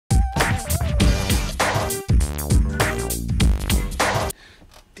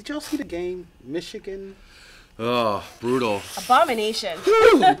y'all see the game? Michigan. Oh, brutal. Abomination.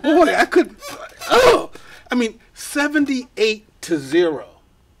 Oh boy, I could. Oh, I mean, 78-0.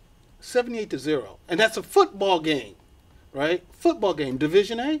 78-0, and that's a football game, right? Football game.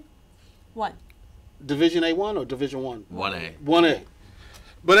 Division A. One. Division A1 or Division 1? 1A. 1A.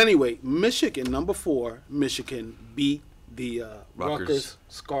 But anyway, Michigan, number 4, Michigan beat the Rutgers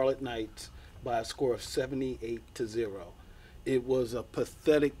Scarlet Knights by a score of 78-0. It was a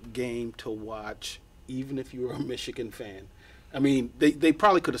pathetic game to watch, even if you were a Michigan fan. I mean, they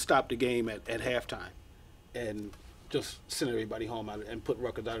probably could have stopped the game at halftime and just sent everybody home and put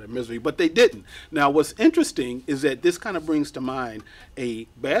Rutgers out of their misery, but they didn't. Now, what's interesting is that this kind of brings to mind a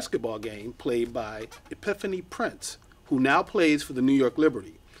basketball game played by Epiphanny Prince, who now plays for the New York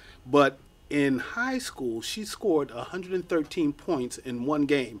Liberty. But in high school, she scored 113 points in one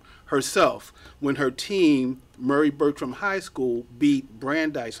game herself when her team, Murry Bergtraum High School, beat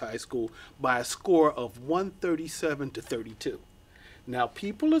Brandeis High School by a score of 137-32. Now,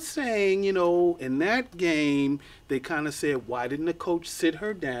 people are saying, you know, in that game, they kind of said, why didn't the coach sit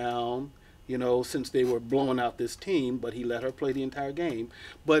her down, you know, since they were blowing out this team, but he let her play the entire game.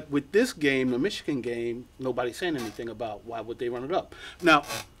 But with this game, the Michigan game, nobody's saying anything about why would they run it up. Now,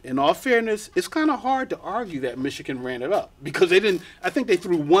 in all fairness, it's kind of hard to argue that Michigan ran it up because they didn't, I think they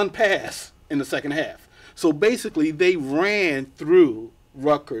threw one pass in the second half. So basically, they ran through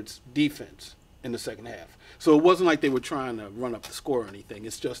Rutgers' defense in the second half. So it wasn't like they were trying to run up the score or anything.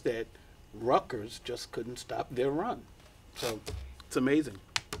 It's just that Rutgers just couldn't stop their run. So it's amazing.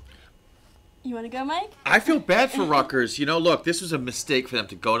 You want to go, Mike? I feel bad for Rutgers. You know, look, this was a mistake for them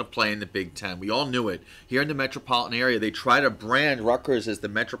to go to play in the Big Ten. We all knew it. Here in the metropolitan area, they try to brand Rutgers as the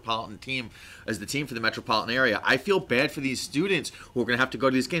metropolitan team, as the team for the metropolitan area. I feel bad for these students who are going to have to go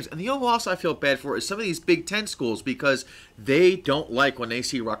to these games. And the other loss I feel bad for is some of these Big Ten schools because they don't like when they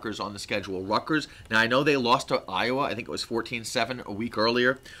see Rutgers on the schedule. Rutgers, now I know they lost to Iowa. I think it was 14-7 a week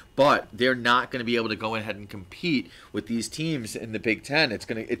earlier. But they're not going to be able to go ahead and compete with these teams in the Big Ten.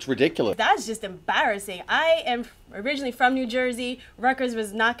 It's ridiculous. That's just embarrassing. I am originally from New Jersey. Rutgers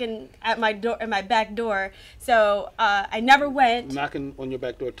was knocking at my door, at my back door. So I never went. Knocking on your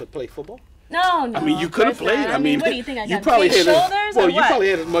back door to play football? No, no. I mean, you could have played. I mean, what do you think? I got probably big had shoulders or you what?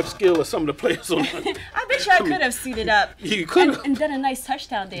 probably had as much skill as some of the players on. I bet you I could have suited up You could and done a nice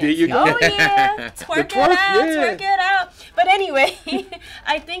touchdown dance. There you go. Oh, yeah. Twerk it twerk, out, yeah. twerk it out. But anyway,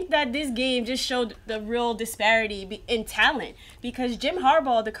 I think that this game just showed the real disparity in talent because Jim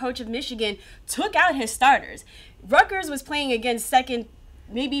Harbaugh, the coach of Michigan, took out his starters. Rutgers was playing against second,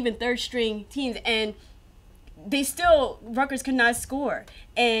 maybe even third string teams, and Rutgers could not score.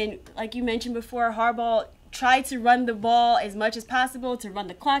 And like you mentioned before, Harbaugh tried to run the ball as much as possible, to run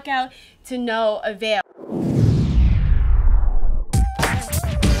the clock out, to no avail.